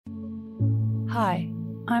Hi,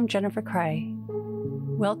 I'm Jennifer Cray.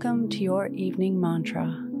 Welcome to your evening mantra.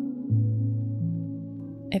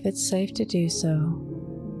 If it's safe to do so,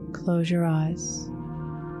 close your eyes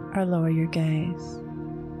or lower your gaze.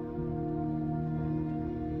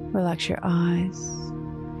 Relax your eyes,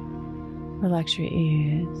 relax your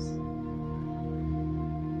ears,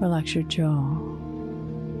 relax your jaw.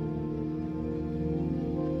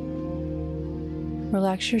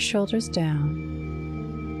 Relax your shoulders down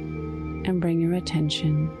and bring your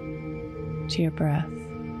attention to your breath.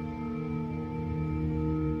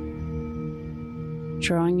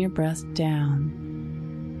 Drawing your breath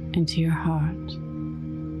down into your heart.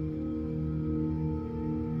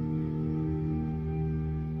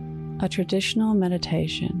 A traditional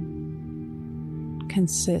meditation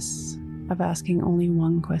consists of asking only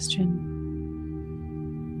one question.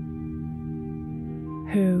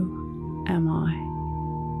 Who am I?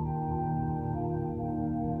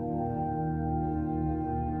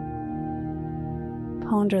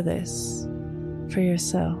 Ponder this for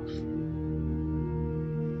yourself.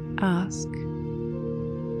 Ask,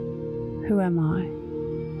 who am I?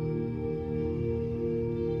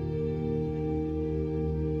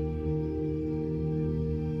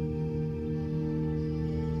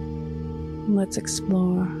 Let's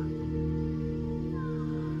explore.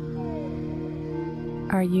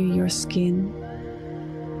 Are you your skin,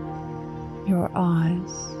 your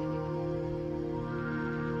eyes,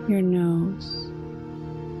 your nose,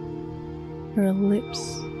 your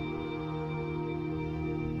lips,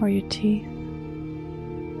 or your teeth?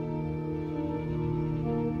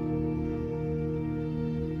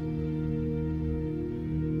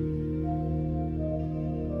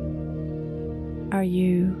 Are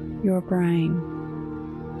you your brain,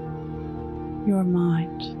 your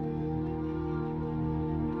mind,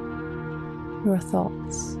 your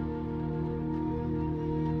thoughts,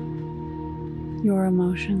 your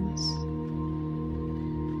emotions?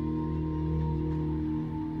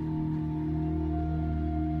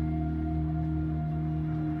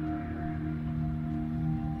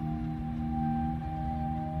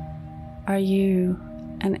 Are you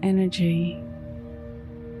an energy,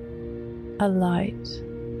 a light,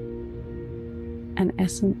 an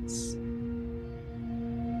essence?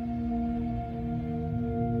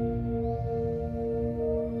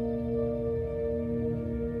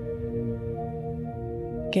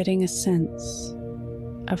 Getting a sense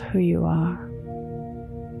of who you are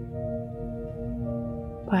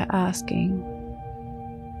by asking,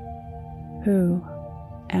 who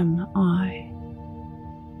am I?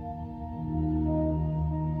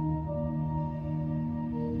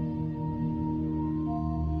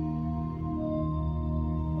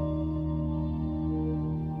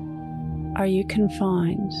 Are you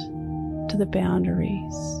confined to the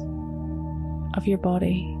boundaries of your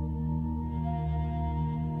body,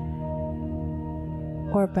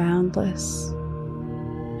 or boundless,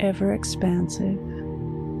 ever expansive?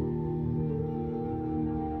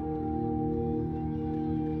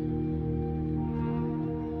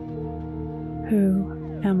 Who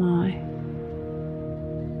am I?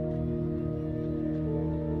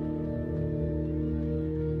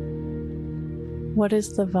 What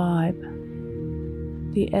is the vibe,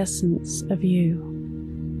 the essence of you?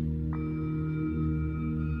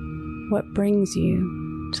 What brings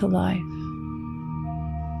you to life?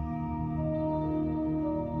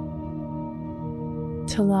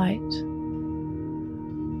 To light.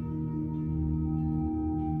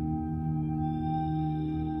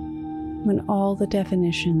 When all the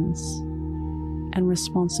definitions and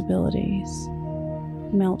responsibilities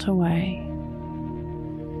melt away,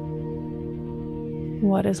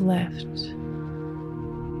 what is left?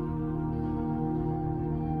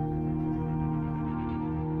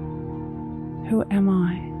 Who am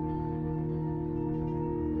I?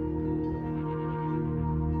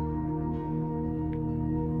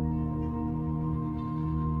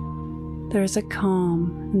 There is a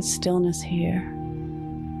calm and stillness here,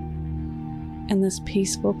 in this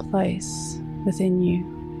peaceful place within you.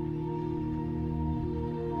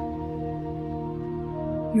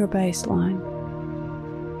 Your baseline.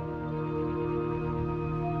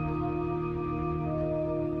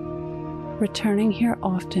 Returning here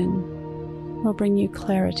often will bring you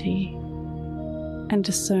clarity and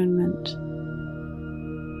discernment.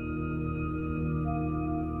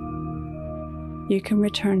 You can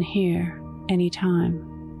return here anytime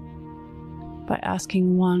by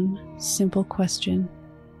asking one simple question.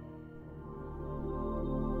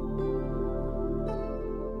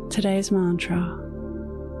 Today's mantra,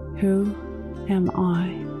 who am I?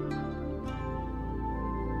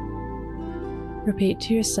 Repeat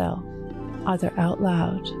to yourself, either out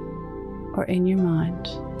loud or in your mind.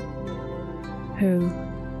 Who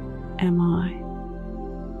am I?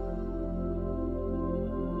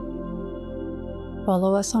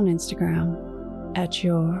 Follow us on Instagram at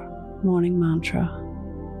Your Morning Mantra.